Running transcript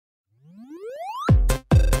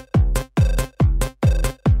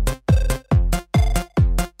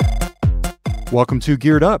Welcome to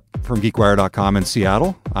Geared Up from GeekWire.com in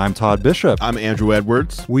Seattle. I'm Todd Bishop. I'm Andrew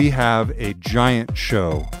Edwards. We have a giant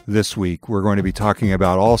show this week. We're going to be talking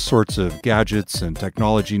about all sorts of gadgets and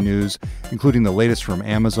technology news, including the latest from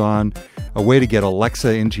Amazon, a way to get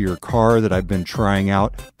Alexa into your car that I've been trying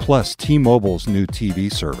out, plus T-Mobile's new TV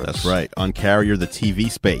service. That's right. Un-carrier the TV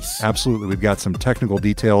space. Absolutely. We've got some technical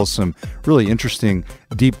details, some really interesting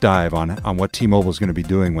deep dive on what T-Mobile is going to be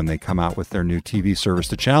doing when they come out with their new TV service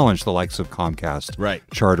to challenge the likes of Comcast, right,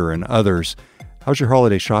 Charter, and others. How's your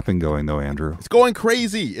holiday shopping going, though, Andrew? It's going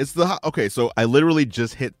crazy. Okay, so I literally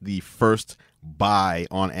just hit the first buy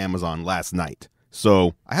on Amazon last night.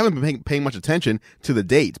 So I haven't been paying much attention to the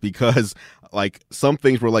date because like some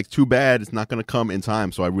things were like too bad it's not going to come in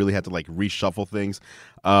time. So I really had to like reshuffle things.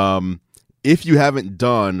 If you haven't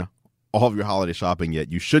done all of your holiday shopping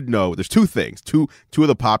yet, you should know there's two things, two of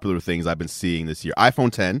the popular things I've been seeing this year.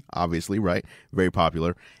 iPhone 10, obviously, right? Very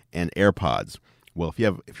popular, and AirPods. Well, if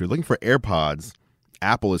you're looking for AirPods,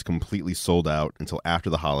 Apple is completely sold out until after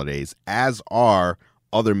the holidays, as are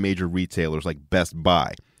other major retailers like Best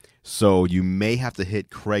Buy. So you may have to hit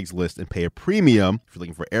Craigslist and pay a premium if you're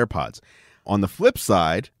looking for AirPods. On the flip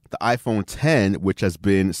side, the iPhone 10, which has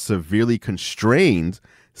been severely constrained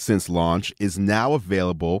since launch, is now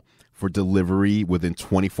available for delivery within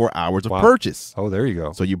 24 hours of purchase. Oh, there you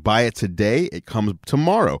go. So you buy it today, it comes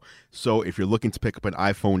tomorrow. So if you're looking to pick up an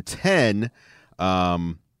iPhone 10,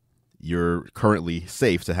 you're currently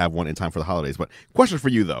safe to have one in time for the holidays. But question for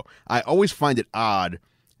you, though. I always find it odd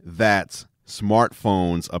that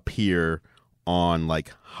smartphones appear on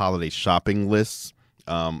like holiday shopping lists,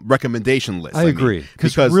 recommendation lists. I agree.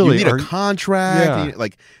 Because really, you need a contract. Yeah.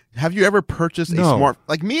 Have you ever purchased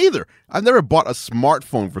like me either? I've never bought a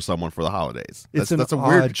smartphone for someone for the holidays. That's a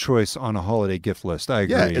weird choice on a holiday gift list. I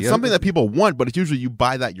agree. Yeah, it's something that people want, but it's usually you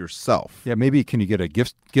buy that yourself. Yeah, maybe can you get a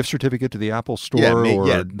gift certificate to the Apple Store?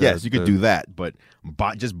 Yes, you could do that, but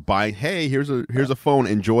buy. Hey, here's a phone.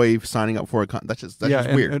 Enjoy signing up for a. That's just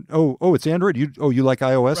weird. It's Android. You like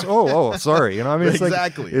iOS? Sorry. It's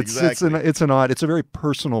exactly. It's a very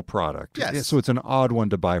personal product. Yes. Yeah, so it's an odd one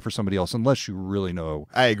to buy for somebody else unless you really know.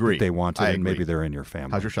 I agree. That they want it, and maybe they're in your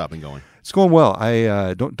family. How's your shopping going? It's going well.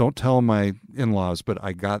 I don't tell my in-laws, but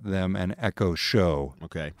I got them an Echo Show.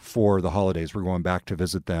 Okay. For the holidays. We're going back to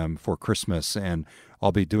visit them for Christmas, and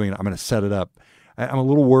I'll be doing it. I'm going to set it up. I'm a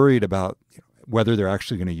little worried about whether they're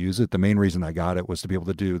actually going to use it. The main reason I got it was to be able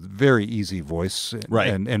to do very easy voice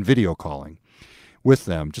and video calling with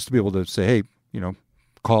them, just to be able to say, hey,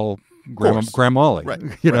 call Grandma Molly,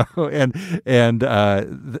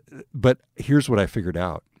 but here's what I figured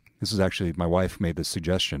out. This is actually, my wife made this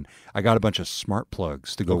suggestion. I got a bunch of smart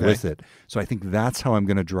plugs to go with it. So I think that's how I'm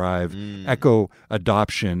going to drive Echo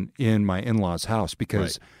adoption in my in-laws' house,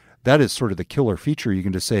 because that is sort of the killer feature. You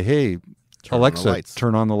can just say, hey, Alexa,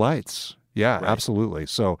 turn on the lights. Yeah, absolutely.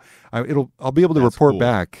 So I'll be able to report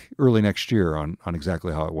back early next year on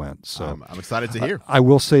exactly how it went. So I'm excited to hear. I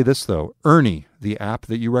will say this, though. Ernie, the app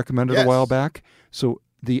that you recommended a while back, so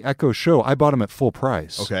the Echo Show, I bought them at full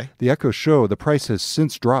price. Okay. The Echo Show, the price has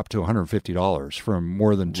since dropped to $150 from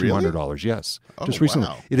more than $200. Really? Yes. Just recently.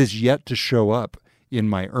 Wow. It is yet to show up in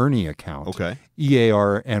my Ernie account. Okay.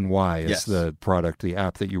 EARNY is the product, the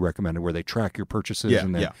app that you recommended, where they track your purchases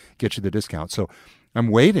and then get you the discount. So I'm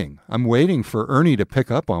waiting for Ernie to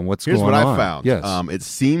pick up on what's going on. Here's what I found. Yes. It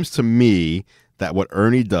seems to me that what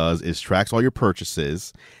Ernie does is tracks all your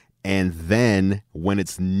purchases, and then when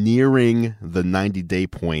it's nearing the 90-day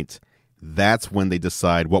point, that's when they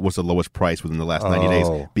decide what was the lowest price within the last 90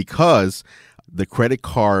 days. Because the credit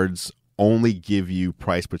cards only give you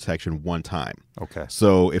price protection one time. Okay.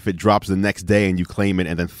 So if it drops the next day and you claim it,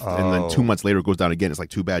 and then 2 months later it goes down again, it's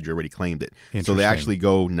like, too bad, you already claimed it. So they actually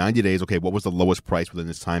go 90 days, okay, what was the lowest price within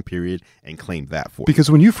this time period, and claim that for you.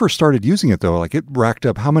 Because when you first started using it, though, like, it racked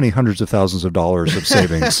up how many hundreds of thousands of dollars of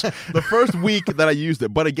savings? The first week that I used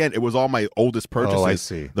it, but again, it was all my oldest purchases. Oh, I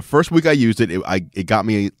see. The first week I used it, it got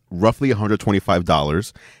me roughly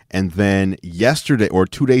 $125. And then yesterday, or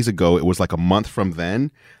 2 days ago, it was like a month from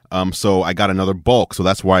then. So I got another bulk. So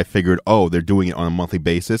that's why I figured, they're doing it on a monthly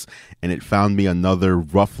basis. And it found me another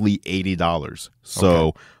roughly $80.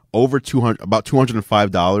 So about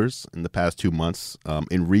 $205 in the past 2 months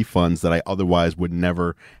in refunds that I otherwise would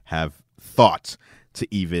never have thought to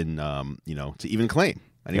even, claim.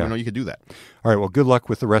 I didn't even know you could do that. All right, well, good luck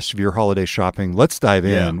with the rest of your holiday shopping. Let's dive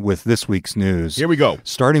in with this week's news. Here we go.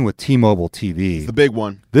 Starting with T-Mobile TV. It's the big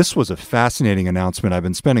one. This was a fascinating announcement. I've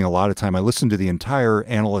been spending a lot of time. I listened to the entire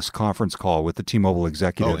analyst conference call with the T-Mobile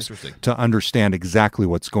executives to understand exactly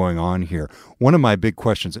what's going on here. One of my big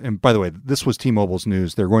questions, and by the way, this was T-Mobile's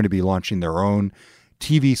news. They're going to be launching their own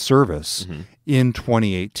TV service in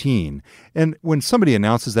 2018. And when somebody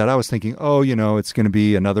announces that, I was thinking, oh, it's going to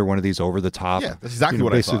be another one of these over the top. Yeah, that's exactly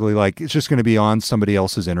what I thought. Basically, like it's just going to be on somebody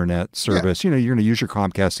else's internet service. You're going to use your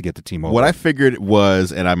Comcast to get the T-Mobile. What I figured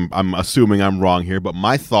was, and I'm assuming I'm wrong here, but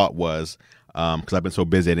my thought was, because I've been so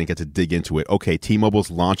busy I didn't get to dig into it. Okay,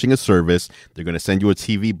 T-Mobile's launching a service. They're going to send you a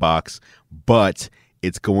TV box, but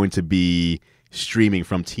it's going to be streaming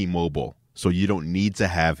from T-Mobile. So you don't need to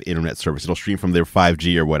have internet service. It'll stream from their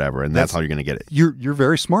 5G or whatever, and that's how you're going to get it. You're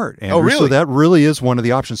very smart, Andrew. Oh, really? So that really is one of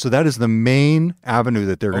the options. So that is the main avenue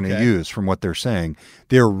that they're going to use from what they're saying.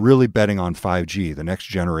 They're really betting on 5G, the next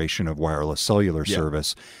generation of wireless cellular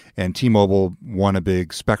service. And T-Mobile won a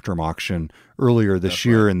big spectrum auction earlier this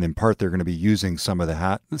year, and in part they're going to be using some of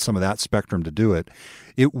that spectrum to do it.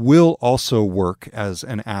 It will also work as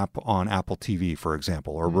an app on Apple TV, for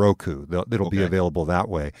example, or Roku. It'll be available that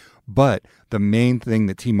way. But the main thing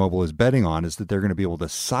that T-Mobile is betting on is that they're going to be able to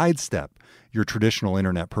sidestep your traditional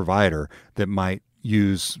internet provider that might be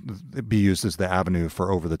used as the avenue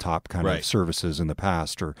for over-the-top kind of services in the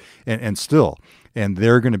past, and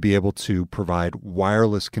they're going to be able to provide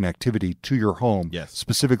wireless connectivity to your home,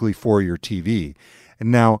 specifically for your TV.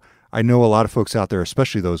 And now, I know a lot of folks out there,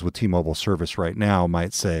 especially those with T-Mobile service right now,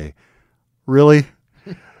 might say, really?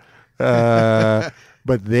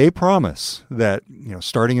 But they promise that,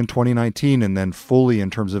 starting in 2019 and then fully in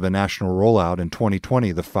terms of a national rollout in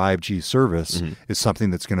 2020, the 5G service is something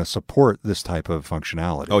that's going to support this type of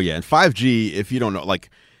functionality. Oh, yeah. And 5G, if you don't know,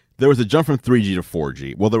 there was a jump from 3G to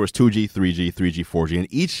 4G. Well, there was 2G, 3G, 3G, 4G, and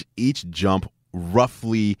each jump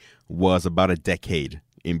roughly was about a decade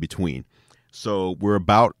in between. So we're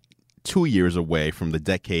about 2 years away from the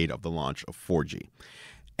decade of the launch of 4G.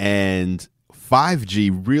 And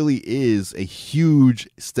 5G really is a huge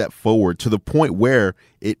step forward to the point where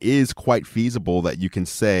it is quite feasible that you can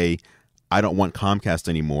say, I don't want Comcast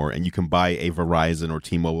anymore, and you can buy a Verizon or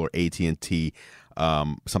T-Mobile or AT&T,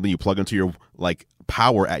 something you plug into your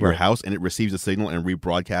power at your house, and it receives a signal and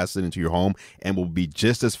rebroadcasts it into your home and will be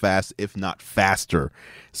just as fast, if not faster.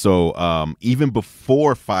 So even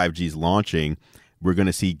before 5G is launching, we're going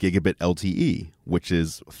to see gigabit LTE, which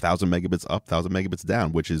is 1,000 megabits up, 1,000 megabits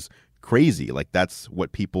down, which is crazy. That's what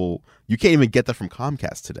you can't even get that from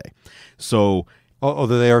Comcast today. So,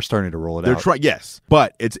 although they are starting to roll it out. Yes,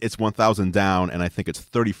 but it's 1,000 down, and I think it's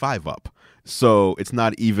 35 up. So it's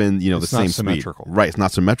not even the same speed. Right, it's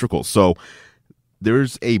not symmetrical. So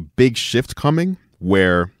there's a big shift coming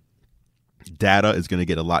where data is going to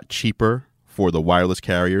get a lot cheaper for the wireless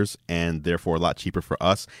carriers, and therefore a lot cheaper for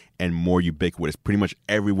us and more ubiquitous. Pretty much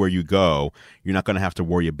everywhere you go, you're not going to have to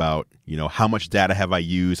worry about, how much data have I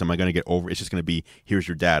used? Am I going to get over? It's just going to be, here's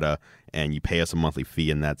your data, and you pay us a monthly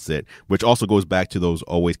fee, and that's it. Which also goes back to those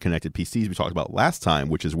always connected PCs we talked about last time,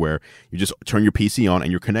 which is where you just turn your PC on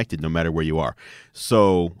and you're connected no matter where you are.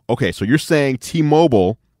 So, so you're saying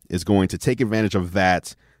T-Mobile is going to take advantage of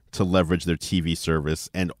that to leverage their TV service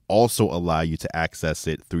and also allow you to access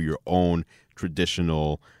it through your own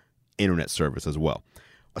traditional internet service as well.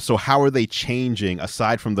 So how are they changing,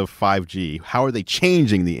 aside from the 5G, how are they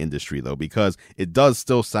changing the industry, though? Because it does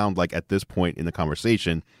still sound like at this point in the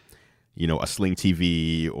conversation, a Sling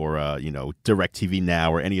TV or a, DirecTV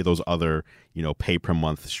Now or any of those other, pay per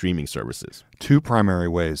month streaming services. Two primary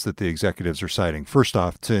ways that the executives are citing. First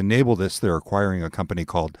off, to enable this, they're acquiring a company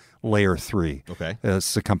called Layer 3. Okay.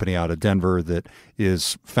 It's a company out of Denver that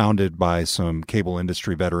is founded by some cable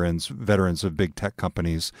industry veterans of big tech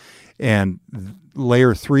companies. And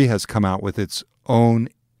Layer 3 has come out with its own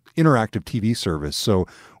interactive TV service. So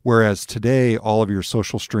whereas today all of your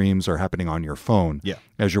social streams are happening on your phone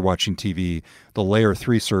as you're watching TV, the Layer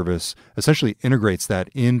 3 service essentially integrates that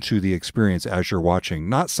into the experience as you're watching.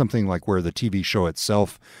 Not something like where the TV show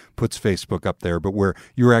itself puts Facebook up there, but where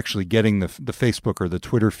you're actually getting the Facebook or the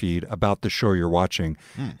Twitter feed about the show you're watching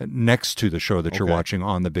next to the show that you're watching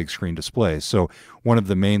on the big screen display. So one of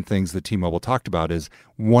the main things that T-Mobile talked about is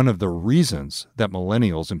one of the reasons that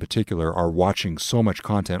millennials in particular are watching so much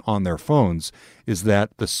content on their phones is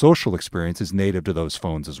that the social experience is native to those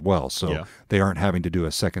phones as well. So they aren't having to do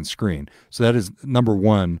a second screen. So that is number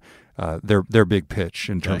one, their big pitch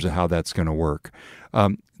in terms of how that's going to work.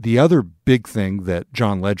 The other big thing that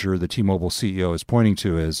John Ledger, the T-Mobile CEO, is pointing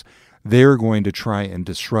to is they're going to try and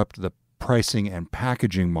disrupt the pricing and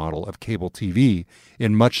packaging model of cable TV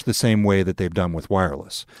in much the same way that they've done with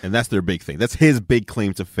wireless. And that's their big thing. That's his big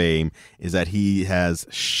claim to fame, is that he has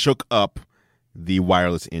shook up the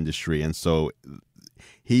wireless industry. And so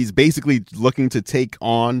he's basically looking to take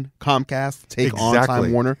on Comcast, take on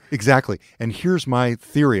Time Warner. Exactly. And here's my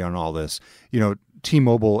theory on all this.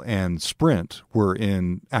 T-Mobile and Sprint were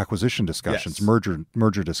in acquisition discussions,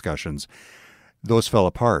 merger discussions. Those fell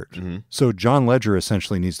apart. So John Ledger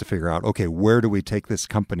essentially needs to figure out, okay, where do we take this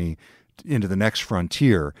company into the next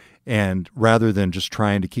frontier? And rather than just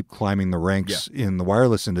trying to keep climbing the ranks in the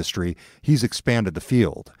wireless industry, he's expanded the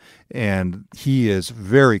field. And he is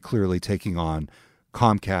very clearly taking on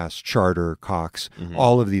Comcast, Charter, Cox,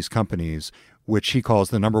 all of these companies, which he calls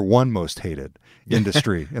the number one most hated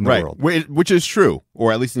industry in the world. Which is true,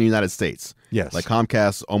 or at least in the United States. Yes. Like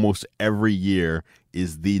Comcast almost every year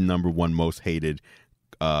is the number one most hated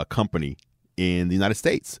company in the United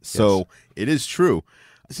States. So it is true.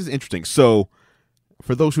 This is interesting. So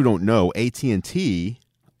for those who don't know, AT&T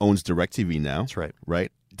owns DirecTV now. That's right. Right?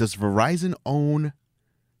 Does Verizon own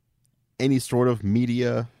any sort of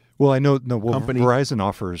media? Well, I know company? Verizon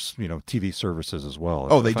offers, TV services as well.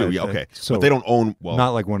 Oh, they do. Yeah, okay. So but they don't own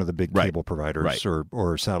not like one of the big cable providers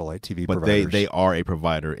or satellite TV but providers. But they are a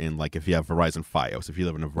provider in, like, if you have Verizon Fios, if you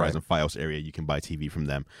live in a Verizon Fios area, you can buy TV from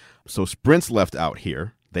them. So Sprint's left out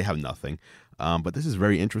here. They have nothing. But this is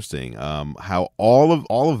very interesting. How all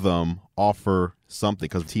of them offer something,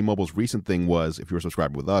 because T-Mobile's recent thing was, if you were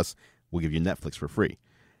subscribed with us, we'll give you Netflix for free.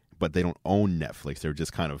 But they don't own Netflix. They're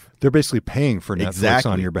just they're basically paying for Netflix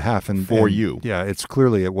on your behalf and you. Yeah,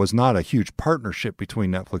 it was not a huge partnership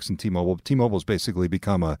between Netflix and T-Mobile. T-Mobile's basically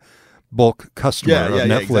become a bulk customer of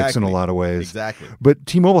Netflix in a lot of ways. Exactly. But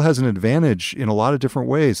T-Mobile has an advantage in a lot of different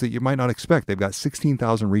ways that you might not expect. They've got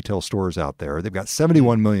 16,000 retail stores out there. They've got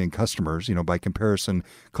 71 million customers. By comparison,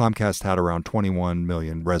 Comcast had around 21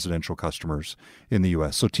 million residential customers in the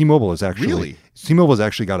U.S. So T-Mobile has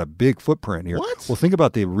actually got a big footprint here. What? Well, think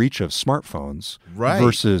about the reach of smartphones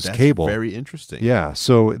versus cable. Very interesting. Yeah.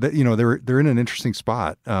 So they're in an interesting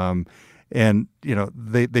spot. And,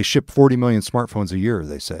 they ship 40 million smartphones a year,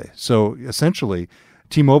 they say. So essentially,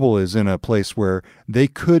 T-Mobile is in a place where they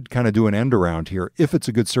could kind of do an end around here if it's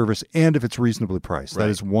a good service and if it's reasonably priced. That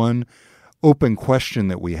is one open question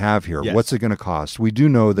that we have here. Yes. What's it going to cost? We do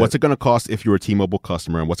know that. What's it going to cost if you're a T-Mobile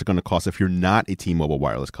customer, and what's it going to cost if you're not a T-Mobile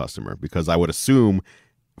wireless customer? Because I would assume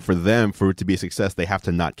for it to be a success, they have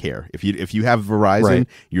to not care. If you have Verizon,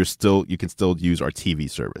 you can still use our TV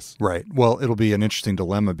service. Right. Well, it'll be an interesting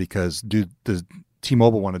dilemma because does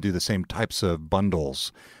T-Mobile want to do the same types of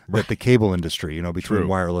bundles that the cable industry, between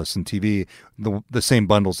wireless and TV, the same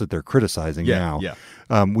bundles that they're criticizing now.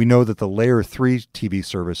 Yeah. We know that the Layer 3 TV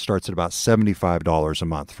service starts at about $75 a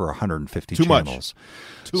month for 150 channels.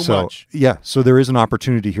 Too much. Yeah. So there is an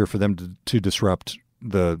opportunity here for them to disrupt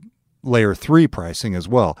the Layer 3 pricing as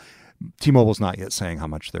well. T-Mobile's not yet saying how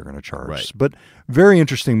much they're going to charge. But very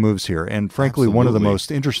interesting moves here. And frankly, one of the most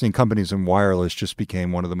interesting companies in wireless just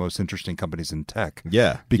became one of the most interesting companies in tech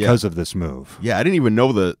because of this move. Yeah, I didn't even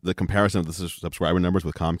know the comparison of the subscriber numbers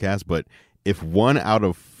with Comcast, but if 1 out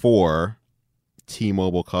of 4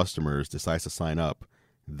 T-Mobile customers decides to sign up,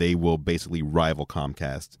 they will basically rival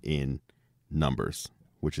Comcast in numbers,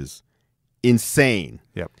 which is insane.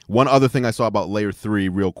 Yep. One other thing I saw about Layer 3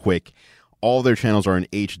 real quick, all their channels are in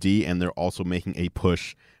HD, and they're also making a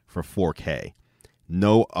push for 4K.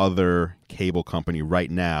 No other cable company right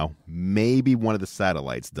now, maybe one of the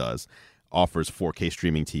satellites does, offers 4K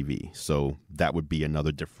streaming TV. So that would be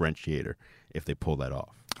another differentiator if they pull that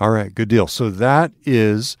off. All right, good deal. So that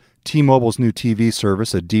is T-Mobile's new TV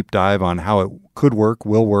service, a deep dive on how it could work,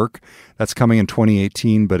 will work. That's coming in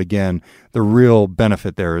 2018. But again, the real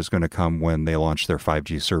benefit there is going to come when they launch their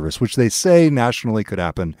 5G service, which they say nationally could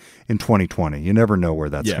happen in 2020. You never know where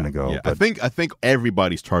that's going to go. Yeah. But I think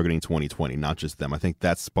everybody's targeting 2020, not just them. I think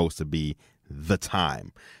that's supposed to be the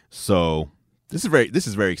time. So this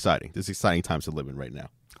is very exciting. This is exciting times to live in right now.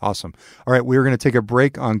 Awesome. All right, we're going to take a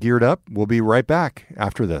break on Geared Up. We'll be right back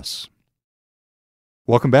after this.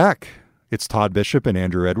 Welcome back. It's Todd Bishop and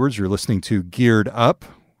Andrew Edwards. You're listening to Geared Up.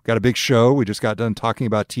 Got a big show. We just got done talking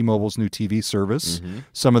about T-Mobile's new TV service,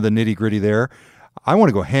 some of the nitty-gritty there. I want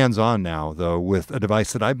to go hands-on now, though, with a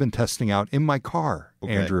device that I've been testing out in my car,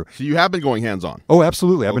 Andrew. So you have been going hands-on? Oh,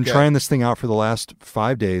 absolutely. I've been trying this thing out for the last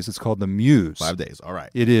 5 days. It's called the Muse. 5 days. All right.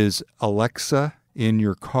 It is Alexa in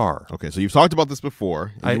your car. Okay, so you've talked about this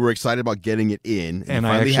before. And you were excited about getting it in. And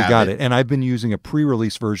I actually got it. And I've been using a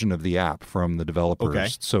pre-release version of the app from the developers. Okay.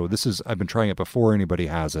 So I've been trying it before anybody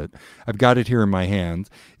has it. I've got it here in my hand.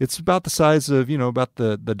 It's about the size of, about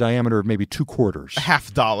the diameter of maybe 2 quarters.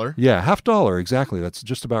 $50. Yeah, $50. Exactly. That's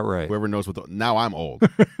just about right. Whoever knows now I'm old.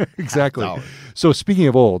 Exactly. So speaking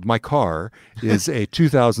of old, my car is a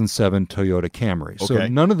 2007 Toyota Camry. So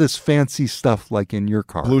none of this fancy stuff like in your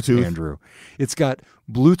car, Bluetooth. Andrew. It's got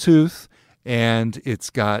Bluetooth and it's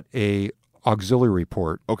got a auxiliary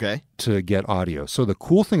port Okay. to get audio. So the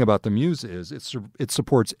cool thing about the Muse is it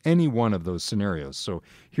supports any one of those scenarios. So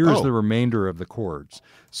here's the remainder of the chords.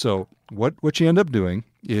 So what you end up doing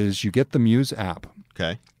is you get the Muse app.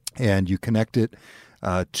 Okay. And you connect it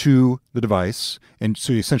to the device. And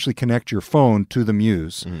so you essentially connect your phone to the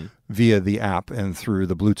Muse via the app and through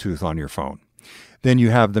the Bluetooth on your phone. Then you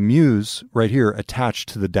have the Muse right here attached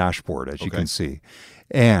to the dashboard, as you can see.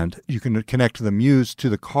 And you can connect the Muse to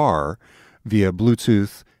the car via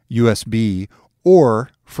Bluetooth, USB, or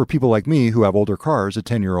for people like me who have older cars, a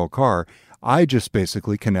 10-year-old car, I just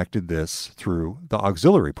basically connected this through the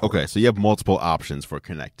auxiliary port. Okay, so you have multiple options for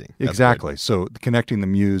connecting. That's Exactly. good. So connecting the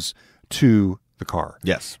Muse to the car.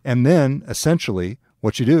 Yes. And then essentially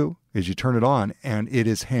what you do is you turn it on and it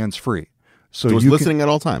is hands-free. So it's listening at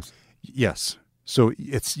all times? Yes. So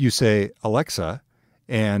you say, Alexa,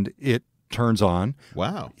 and it turns on.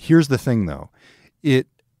 Wow. Here's the thing, though. It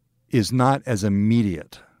is not as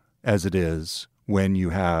immediate as it is when you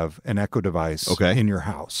have an Echo device in your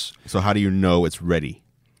house. So how do you know it's ready?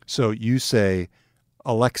 So you say,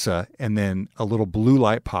 Alexa, and then a little blue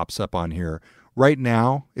light pops up on here. Right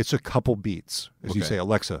now, it's a couple beats. As you say,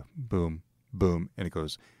 Alexa, boom, boom, and it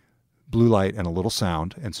goes blue light and a little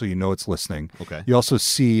sound, and so you know it's listening. Okay. You also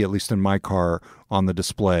see, at least in my car, on the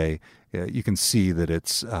display, you can see that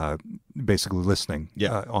it's basically listening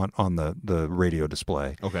on the radio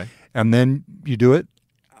display. Okay. And then you do it.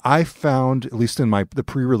 I found, at least in the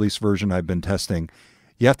pre-release version I've been testing,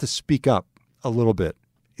 you have to speak up a little bit.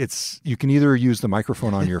 You can either use the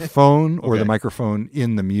microphone on your phone or the microphone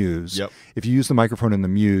in the Muse. Yep. If you use the microphone in the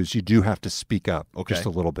Muse, you do have to speak up just a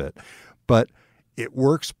little bit. But it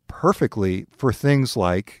works perfectly for things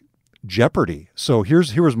like Jeopardy. So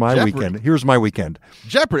here's my weekend. Here's my weekend.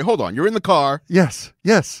 Jeopardy. Hold on. You're in the car. Yes.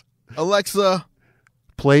 Alexa,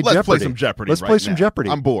 play let's Jeopardy. play some Jeopardy. Let's play some Jeopardy.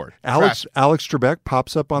 I'm bored. Alex Trebek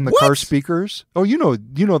pops up on the car speakers. Oh, you know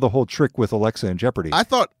the whole trick with Alexa and Jeopardy. I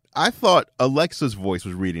thought Alexa's voice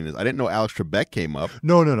was reading this. I didn't know Alex Trebek came up.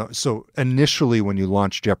 No. So initially, when you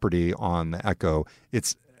launch Jeopardy on the Echo,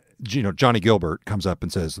 it's Johnny Gilbert comes up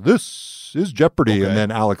and says, "This is Jeopardy," and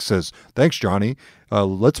then Alex says, "Thanks, Johnny.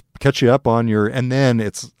 Let's catch you up on your," and then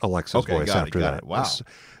it's Alexa's voice after that. Wow.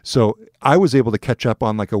 So I was able to catch up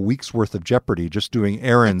on like a week's worth of Jeopardy just doing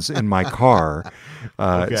errands in my car.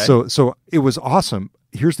 So it was awesome.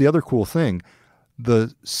 Here's the other cool thing.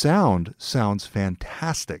 The sound sounds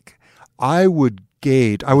fantastic. I would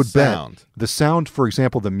bet the sound, for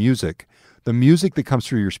example, the music that comes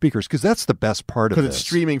through your speakers, because that's the best part of this. Because it's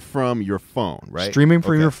streaming from your phone, right? Streaming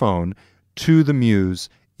from your phone to the Muse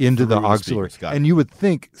into the auxiliary. And you would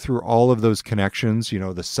think through all of those connections,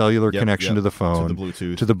 the cellular connection to the phone,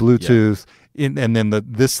 to the Bluetooth, and then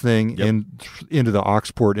this thing into the aux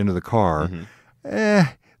port into the car.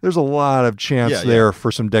 There's a lot of chance there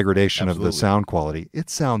for some degradation of the sound quality. It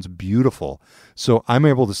sounds beautiful. So I'm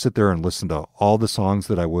able to sit there and listen to all the songs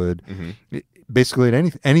that I would. Basically,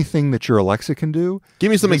 anything that your Alexa can do. Give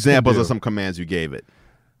me some examples of some commands you gave it.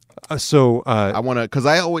 I want to, because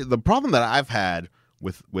the problem that I've had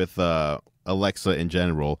with Alexa in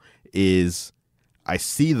general is I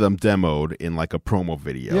see them demoed in like a promo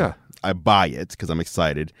video. Yeah. I buy it because I'm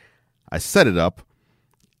excited. I set it up.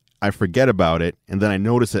 I forget about it, and then I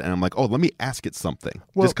notice it, and I'm like, oh, let me ask it something.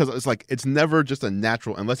 Just because it's like, it's never just a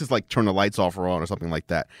natural, unless it's like turn the lights off or on or something like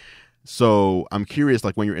that. So I'm curious,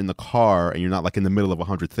 like when you're in the car and you're not like in the middle of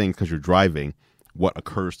 100 things because you're driving, what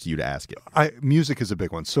occurs to you to ask it? Music is a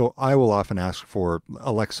big one. So I will often ask for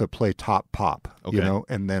Alexa, play Top Pop,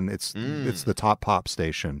 and then it's the Top Pop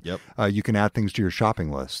station. Yep. You can add things to your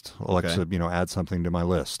shopping list. Alexa, add something to my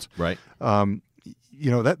list. Right.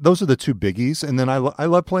 Those are the two biggies, and then I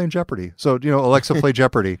love playing Jeopardy. So Alexa, play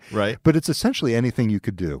Jeopardy. Right. But it's essentially anything you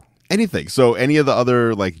could do. Anything. So any of the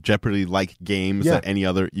other like Jeopardy like games that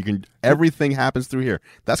everything happens through here.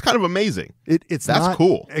 That's kind of amazing. That's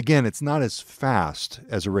cool. Again, it's not as fast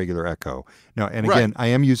as a regular Echo. Now, and again, I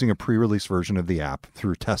am using a pre-release version of the app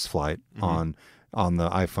through Test Flight on the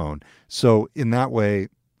iPhone. So in that way,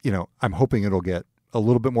 I'm hoping it'll get a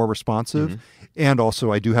little bit more responsive, and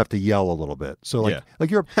also I do have to yell a little bit. So like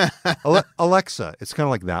you're Alexa, it's kind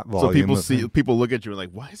of like that volume. So people look at you and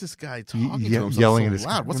like, why is this guy talking to himself yelling so at his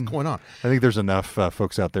loud? What's going on? I think there's enough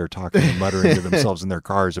folks out there talking and muttering to themselves in their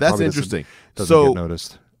cars. That's interesting. Doesn't get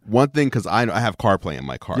noticed. One thing, because I have CarPlay in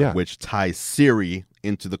my car, which ties Siri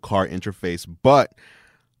into the car interface, but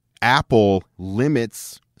Apple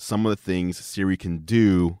limits some of the things Siri can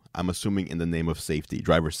do. I'm assuming in the name of safety,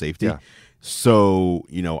 driver safety. Yeah. So,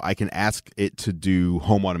 I can ask it to do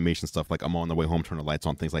home automation stuff like I'm on the way home, turn the lights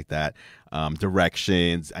on, things like that.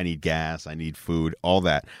 Directions, I need gas, I need food, all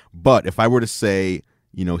that. But if I were to say,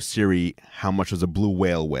 Siri, how much does a blue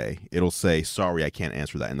whale weigh? It'll say, sorry, I can't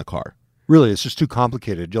answer that in the car. Really, it's just too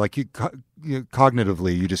complicated.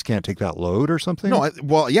 Cognitively, you just can't take that load or something? No, I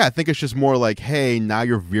think it's just more like, hey, now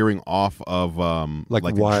you're veering off of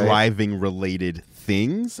like driving related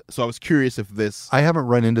things. So I was curious if this... I haven't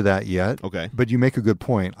run into that yet. Okay. But you make a good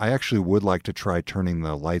point. I actually would like to try turning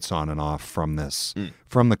the lights on and off from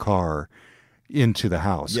from the car into the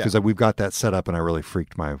house, because we've got that set up, and I really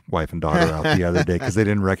freaked my wife and daughter out the other day because they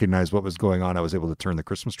didn't recognize what was going on. I was able to turn the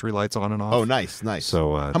Christmas tree lights on and off. Oh, nice.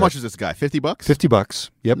 So how much is this guy? $50? $50.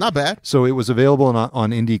 Yep. Not bad. So it was available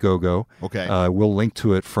on Indiegogo. Okay. We'll link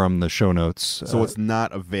to it from the show notes. So it's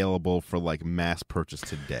not available for like mass purchase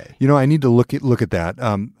today. I need to look at that.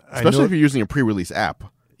 Especially if you're using a pre-release app.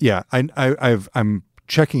 Yeah, I'm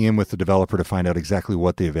checking in with the developer to find out exactly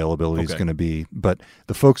what the availability is going to be. But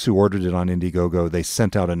the folks who ordered it on Indiegogo, they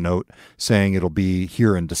sent out a note saying it'll be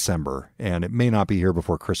here in December, and it may not be here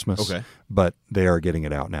before Christmas. Okay. But they are getting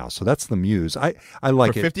it out now. So that's the Muse. I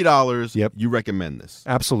like it. For $50, yep. You recommend this?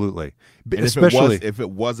 Absolutely. And especially if it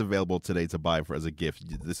was available today to buy as a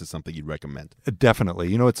gift, this is something you'd recommend.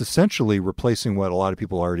 Definitely. It's essentially replacing what a lot of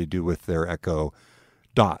people already do with their Echo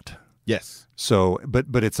Dot. Yes. So,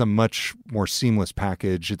 but it's a much more seamless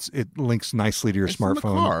package. It links nicely to your smartphone.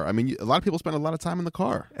 In the car. I mean, a lot of people spend a lot of time in the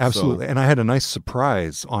car. Absolutely. So. And I had a nice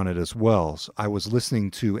surprise on it as well. So I was listening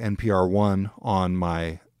to NPR One on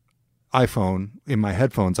my iPhone in my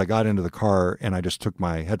headphones. I got into the car and I just took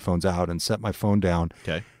my headphones out and set my phone down.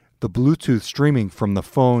 Okay. The Bluetooth streaming from the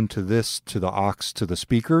phone to the aux to the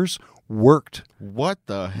speakers worked. What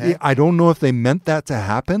the heck? I don't know if they meant that to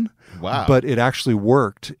happen. Wow. But it actually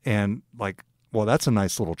worked, and that's a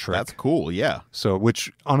nice little trick. That's cool, yeah. So, which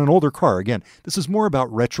on an older car, again, this is more about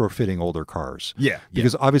retrofitting older cars. Yeah.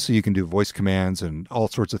 Because obviously you can do voice commands and all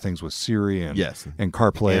sorts of things with Siri and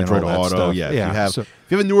CarPlay Android and all that Auto, stuff. Yeah. If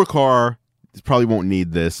you have a newer car, you probably won't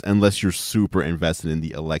need this unless you're super invested in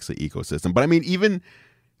the Alexa ecosystem. But I mean, even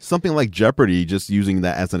something like Jeopardy, just using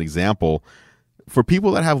that as an example, for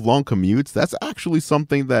people that have long commutes, that's actually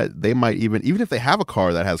something that they might even if they have a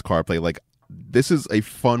car that has CarPlay, this is a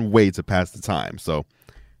fun way to pass the time. So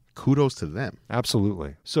kudos to them.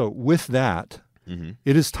 Absolutely. So with that,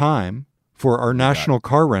 it is time for our National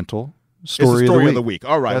Car Rental Story of the Week.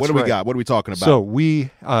 All right. That's what do we got? What are we talking about? So we,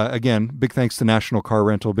 again, big thanks to National Car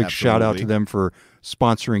Rental. Big shout out to them for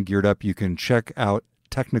sponsoring Geared Up. You can check out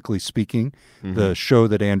Technically Speaking, the show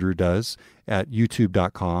that Andrew does at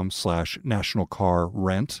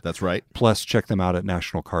youtube.com/nationalcarrent. That's right. Plus, check them out at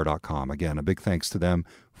nationalcar.com. Again, a big thanks to them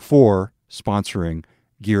for sponsoring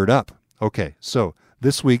Geared Up. Okay, so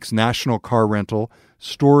this week's National Car Rental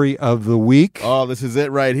Story of the Week. Oh, this is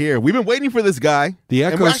it right here. We've been waiting for this guy. The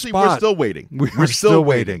Echo Spot. We're still waiting. We're still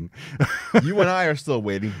waiting. You and I are still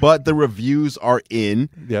waiting, but the reviews are in.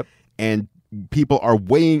 Yep. And people are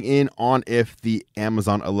weighing in on if the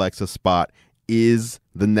Amazon Alexa Spot is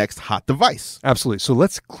the next hot device. Absolutely. So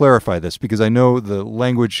let's clarify this because I know the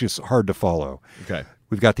language is hard to follow. Okay.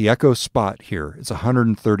 We've got the Echo Spot here. It's a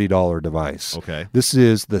 $130 device. Okay. This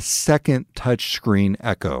is the second touchscreen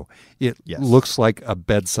Echo. It looks like a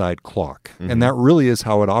bedside clock. And that really is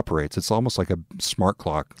how it operates. It's almost like a smart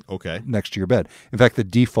clock next to your bed. In fact, the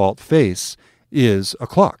default face is a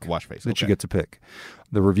clock. Watch face. That you get to pick.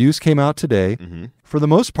 The reviews came out today. For the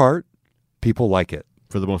most part, people like it.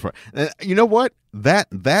 For the most part. You know what?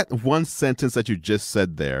 That one sentence that you just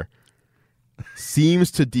said there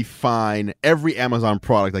seems to define every Amazon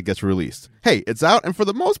product that gets released. Hey, it's out, and for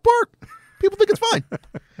the most part, people think it's fine.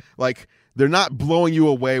 They're not blowing you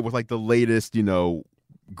away with the latest,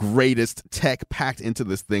 greatest tech packed into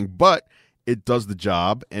this thing, but it does the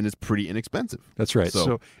job and it's pretty inexpensive. That's right.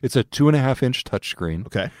 So it's a 2.5-inch touchscreen.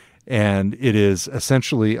 Okay. And it is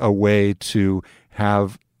essentially a way to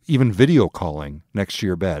have even video calling next to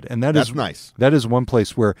your bed. And that's nice. That is one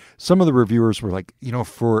place where some of the reviewers were like,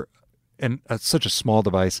 for such a small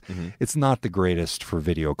device, it's not the greatest for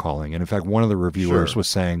video calling. And in fact, one of the reviewers was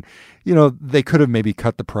saying, they could have maybe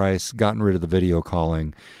cut the price, gotten rid of the video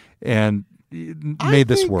calling, and made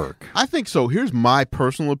this work. I think so. Here's my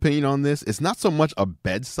personal opinion on this. It's not so much a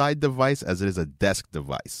bedside device as it is a desk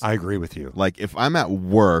device. I agree with you. If I'm at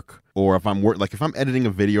work or if I'm if I'm editing a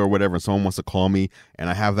video or whatever and someone wants to call me and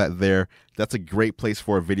I have that there, that's a great place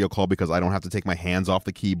for a video call because I don't have to take my hands off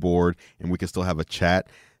the keyboard and we can still have a chat.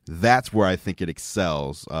 That's where I think it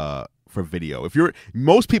excels for video.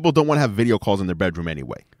 Most people don't want to have video calls in their bedroom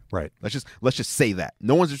anyway. Right. Let's just say that.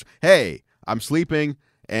 No one's just, hey, I'm sleeping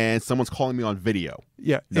and someone's calling me on video.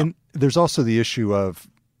 Yeah. No. And there's also the issue of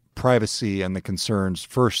privacy and the concerns,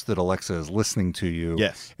 first, that Alexa is listening to you.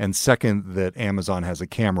 Yes. And second, that Amazon has a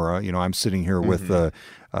camera. You know, I'm sitting here with a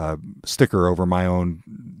sticker over my own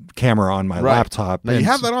camera on my laptop. Now, you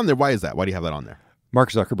have that on there. Why is that? Why do you have that on there? Mark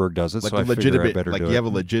Zuckerberg does it, Like so I figure I better do it. you have a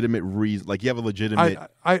legitimate reason. Like you have a legitimate.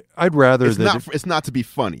 I'd rather it's not to be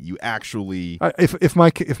funny. You actually. If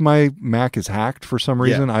my Mac is hacked for some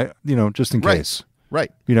reason, just in case.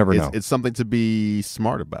 Right. You never know. It's something to be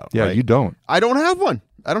smart about. Yeah, right? you don't. I don't have one.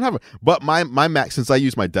 But my Mac, since I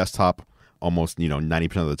use my desktop almost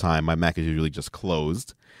 90% of the time, my Mac is usually just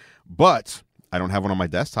closed. But I don't have one on my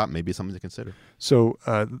desktop. Maybe it's something to consider. So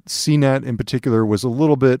CNET in particular was a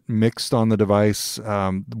little bit mixed on the device.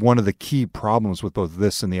 One of the key problems with both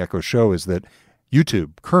this and the Echo Show is that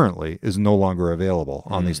YouTube currently is no longer available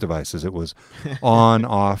on these devices. It was on,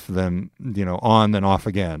 off, then on, then off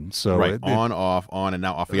again. So on, off, on, and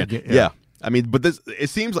now off again. Yeah. I mean, but it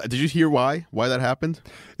seems like, did you hear why that happened?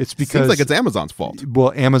 It's because it seems like it's Amazon's fault.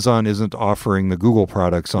 Well, Amazon isn't offering the Google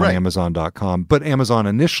products on Right. Amazon.com, but Amazon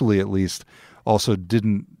initially, at least, also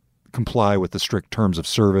didn't comply with the strict terms of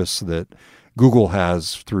service that Google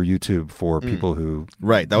has through YouTube for people who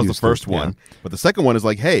Right. That was the use first them. one. Yeah. But the second one is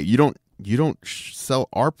like, hey, you don't sell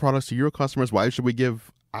our products to your customers. Why should we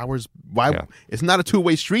give ours? Why? Yeah. It's not a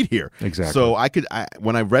two-way street here. Exactly. So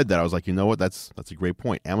when I read that, I was like, you know what? That's a great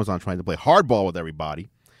point. Amazon trying to play hardball with everybody.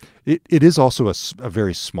 It is also a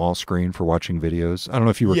very small screen for watching videos. I don't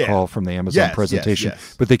know if you recall from the Amazon presentation,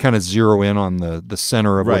 yes. but they kind of zero in on the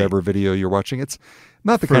center of Right. whatever video you're watching. It's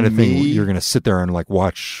not the For kind of thing me- you're going to sit there and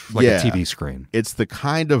watch a TV screen. It's the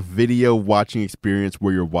kind of video watching experience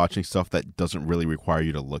where you're watching stuff that doesn't really require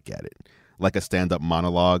you to look at it. Like a stand-up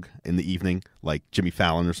monologue in the evening, like Jimmy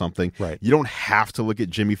Fallon or something. Right. You don't have to look at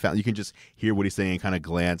Jimmy Fallon. You can just hear what he's saying and kind of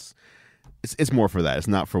glance. It's more for that. It's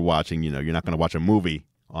not for watching, you're not going to watch a movie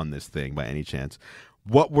on this thing by any chance.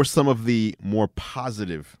 What were some of the more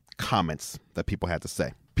positive comments that people had to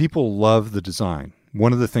say? People love the design.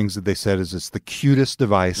 One of the things that they said is it's the cutest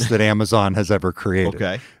device that Amazon has ever created.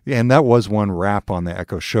 Okay. And that was one rap on the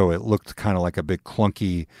Echo Show. It looked kind of like a big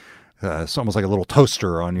clunky, it's almost like a little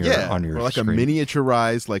toaster on your or like screen. a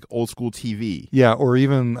miniaturized, like old school TV. Yeah, or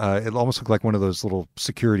even it almost looked like one of those little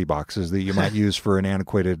security boxes that you might use for an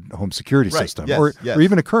antiquated home security system, yes, or yes. or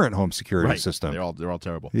even a current home security Right. system. They're all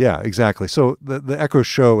terrible. Yeah, exactly. So the Echo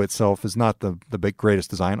Show itself is not the big greatest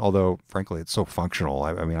design, although frankly it's so functional.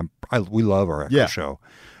 I mean, we love our Echo Show.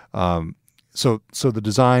 So the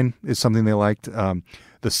design is something they liked.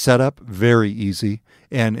 The setup, very easy.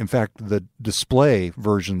 And in fact, the display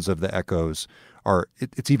versions of the Echoes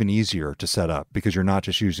it's even easier to set up because you're not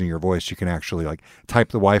just using your voice. You can actually type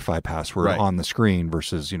the Wi-Fi password on the screen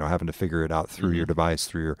versus, having to figure it out through your device,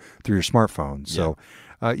 through your smartphone. So,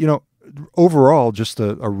 overall, just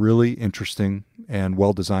a really interesting and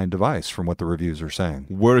well-designed device from what the reviews are saying.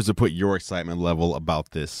 Where does it put your excitement level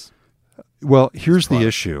about this? Well, here's the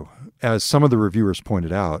issue. As some of the reviewers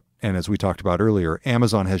pointed out, and as we talked about earlier,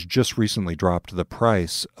 Amazon has just recently dropped the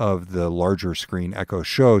price of the larger screen Echo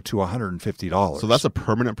Show to $150. So that's a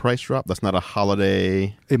permanent price drop? That's not a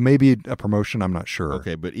holiday? It may be a promotion, I'm not sure.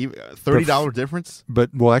 Okay, but even $30 difference? But,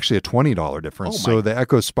 actually a $20 difference. Oh, so the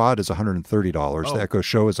Echo Spot is $130. The Echo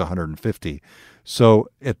Show is $150. So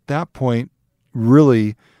at that point,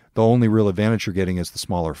 really, the only real advantage you're getting is the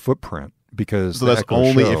smaller footprint. Because so that's Echo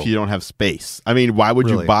only Show, if you don't have space. I mean, why would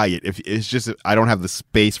you buy it if it's just I don't have the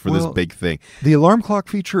space for this big thing? The alarm clock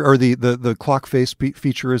feature or the clock face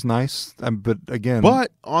feature is nice, but again,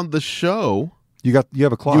 on the show you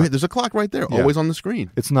have a clock. There's a clock right there, always on the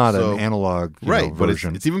screen. It's not an analog version. But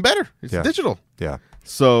it's even better. It's digital. Yeah.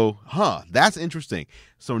 So, that's interesting.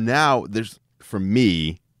 So now for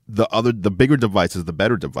me, the bigger device is the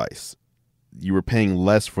better device. You were paying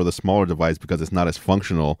less for the smaller device because it's not as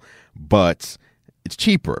functional, but it's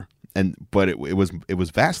cheaper. But it was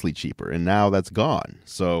vastly cheaper, and now that's gone.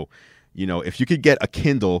 So, if you could get a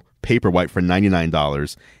Kindle Paperwhite for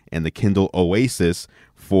 $99 and the Kindle Oasis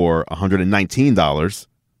for $119,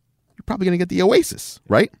 you're probably going to get the Oasis,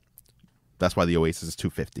 right? That's why the Oasis is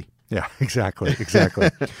 $250. Yeah, exactly.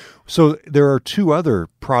 So there are two other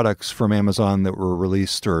products from Amazon that were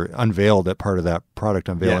released or unveiled at part of that product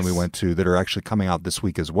unveiling we went to that are actually coming out this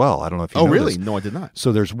week as well. I don't know if you know really? this. No, I did not.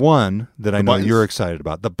 So there's one that I know buttons? you're excited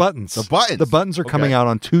about. The buttons. The buttons are coming out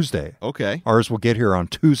on Tuesday. Okay. Ours will get here on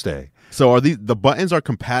Tuesday. So are the buttons are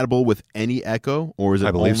compatible with any Echo, or is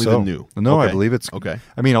it only the new? No, okay. I believe it's okay.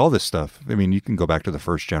 I mean, all this stuff. I mean, you can go back to the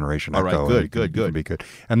first generation Echo. All right, good. It'd be good.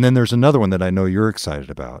 And then there's another one that I know you're excited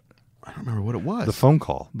about. I don't remember what it was. The phone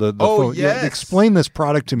call. The Oh, phone. yes. Explain this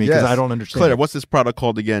product to me because Yes. I don't understand. Claire, what's this product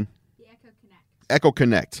called again? The Echo Connect. Echo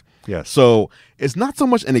Connect. Yes. So it's not so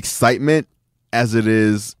much an excitement as it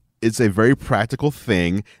is, it's a very practical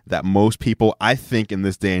thing that most people, I think, in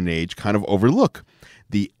this day and age kind of overlook.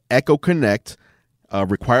 The Echo Connect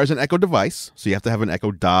requires an Echo device. So you have to have an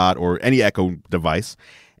Echo Dot or any Echo device.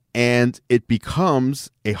 And it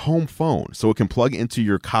becomes a home phone. So it can plug into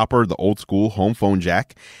your copper, the old school home phone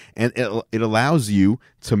jack. And it allows you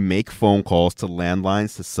to make phone calls to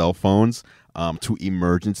landlines, to cell phones, to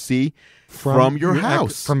emergency from your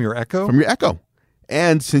house. From your Echo? From your Echo.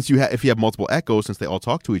 And since if you have multiple Echoes, since they all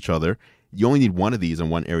talk to each other, you only need one of these in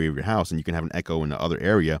one area of your house, and you can have an Echo in the other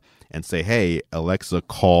area and say, hey, Alexa,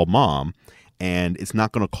 call mom. And it's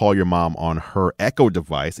not going to call your mom on her Echo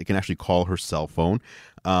device. It can actually call her cell phone.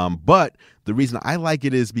 But the reason I like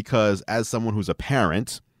it is because as someone who's a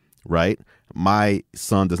parent, right, my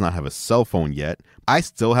son does not have a cell phone yet. I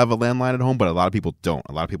still have a landline at home, but a lot of people don't.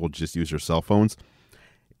 A lot of people just use their cell phones.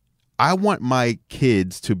 I want my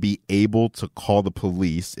kids to be able to call the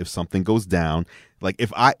police if something goes down. Like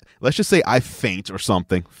let's just say I faint or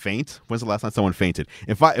something. Faint? When's the last time someone fainted?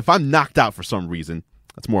 If I'm knocked out for some reason,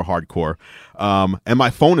 that's more hardcore. And my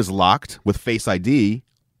phone is locked with Face ID.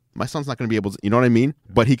 My son's not going to be able to, you know what I mean?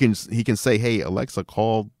 But he can say, hey, Alexa,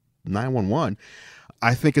 call 911.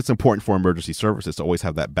 I think it's important for emergency services to always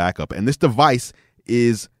have that backup. And this device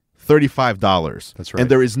is $35. That's right. And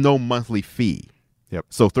there is no monthly fee. Yep.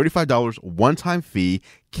 So $35 one-time fee.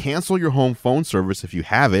 Cancel your home phone service if you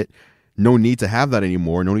have it. No need to have that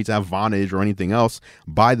anymore. No need to have Vonage or anything else.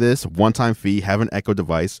 Buy this one-time fee, have an Echo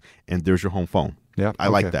device, and there's your home phone. Yeah, I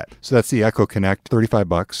like that. So that's the Echo Connect,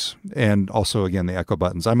 $35, and also again the Echo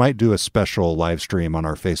buttons. I might do a special live stream on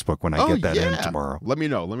our Facebook when I get that in tomorrow. Let me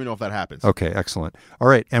know. Let me know if that happens. Okay, excellent. All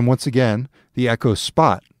right, and once again, the Echo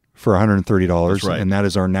Spot for $130, That's right. and that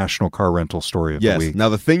is our national car rental story of the week. Now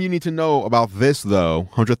the thing you need to know about this though,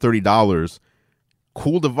 $130,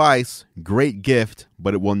 cool device, great gift,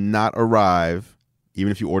 but it will not arrive.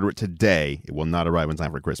 Even if you order it today, it will not arrive in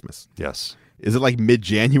time for Christmas. Yes. Is it like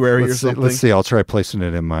mid-January or something? Let's see. I'll try placing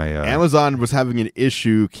it in my... Amazon was having an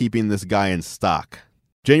issue keeping this guy in stock.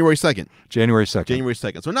 January 2nd. January 2nd. January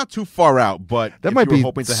 2nd. So not too far out, but that might be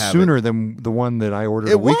sooner than the one that I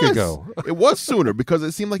ordered a week ago. It was sooner because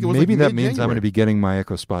it seemed like it was Maybe like that means I'm going to be getting my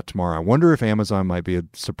Echo Spot tomorrow. I wonder if Amazon might be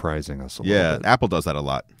surprising us a little bit. Apple does that a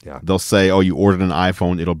lot. Yeah. They'll say, oh, you ordered an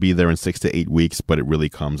iPhone, it'll be there in 6 to 8 weeks, but it really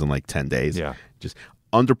comes in like 10 days. Yeah. Just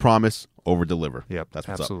under promise, over deliver. Yep. That's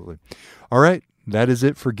what's absolutely. All right. That is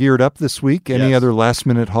it for Geared Up this week. Any Yes. other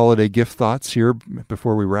last-minute holiday gift thoughts here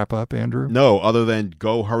before we wrap up, Andrew? No, other than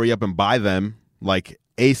go hurry up and buy them like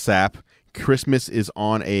ASAP. Christmas is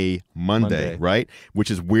on a Monday, right? Which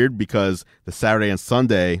is weird because the Saturday and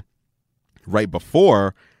Sunday right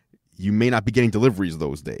before, you may not be getting deliveries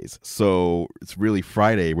those days. So it's really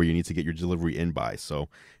Friday where you need to get your delivery in by. So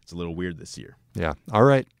it's a little weird this year. Yeah. All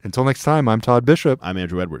right. Until next time, I'm Todd Bishop. I'm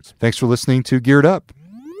Andrew Edwards. Thanks for listening to Geared Up.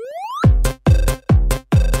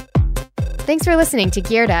 Thanks for listening to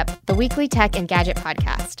Geared Up, the weekly tech and gadget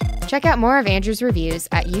podcast. Check out more of Andrew's reviews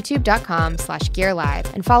at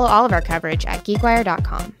youtube.com/gearlive and follow all of our coverage at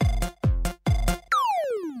geekwire.com.